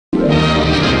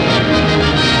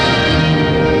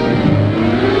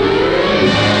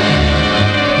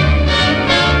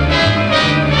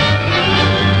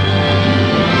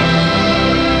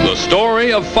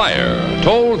fire,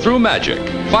 told through magic.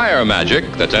 Fire magic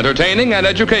that's entertaining and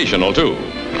educational, too.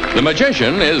 The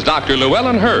magician is Dr.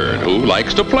 Llewellyn Hurd, who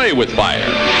likes to play with fire.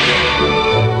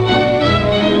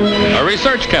 A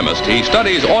research chemist, he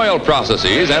studies oil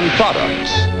processes and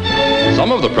products.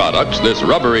 Some of the products, this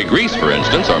rubbery grease, for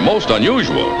instance, are most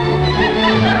unusual.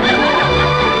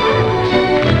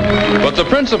 But the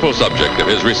principal subject of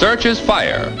his research is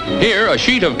fire. Here, a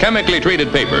sheet of chemically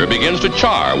treated paper begins to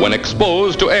char when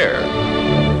exposed to air,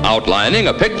 outlining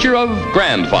a picture of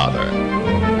grandfather.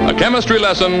 A chemistry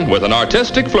lesson with an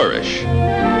artistic flourish.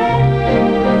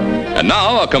 And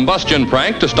now, a combustion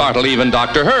prank to startle even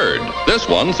Dr. Hurd. This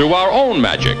one through our own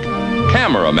magic,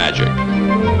 camera magic.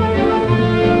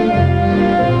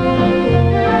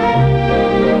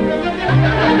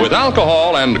 With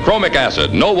alcohol and chromic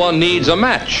acid, no one needs a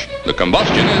match. The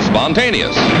combustion is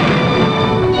spontaneous.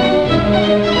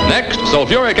 Next,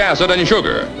 sulfuric acid and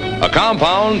sugar, a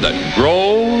compound that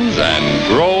grows and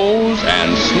grows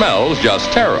and smells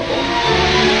just terrible.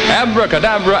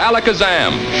 Abracadabra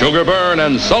alakazam, sugar burn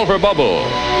and sulfur bubble.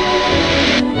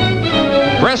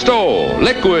 Presto,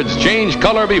 liquids change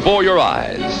color before your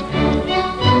eyes.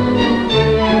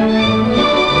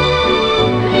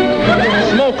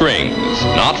 Smoke rings,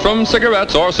 not from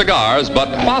cigarettes or cigars, but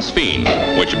phosphine,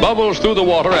 which bubbles through the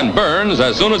water and burns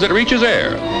as soon as it reaches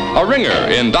air. A ringer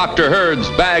in Dr. Hurd's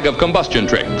bag of combustion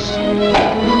tricks.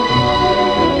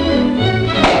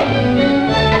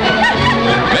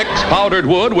 Mix powdered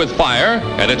wood with fire,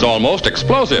 and it's almost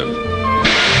explosive.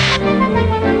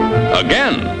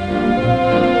 Again.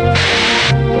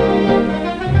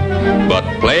 But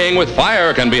playing with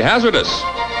fire can be hazardous.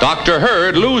 Dr.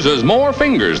 Hurd loses more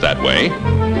fingers that way.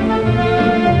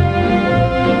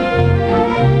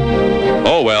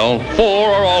 Oh well, 4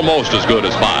 are almost as good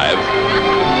as 5.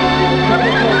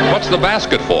 What's the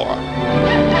basket for?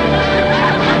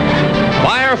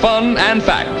 Fire fun and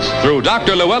facts through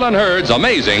Dr. Llewellyn Hurd's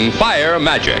amazing fire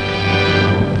magic.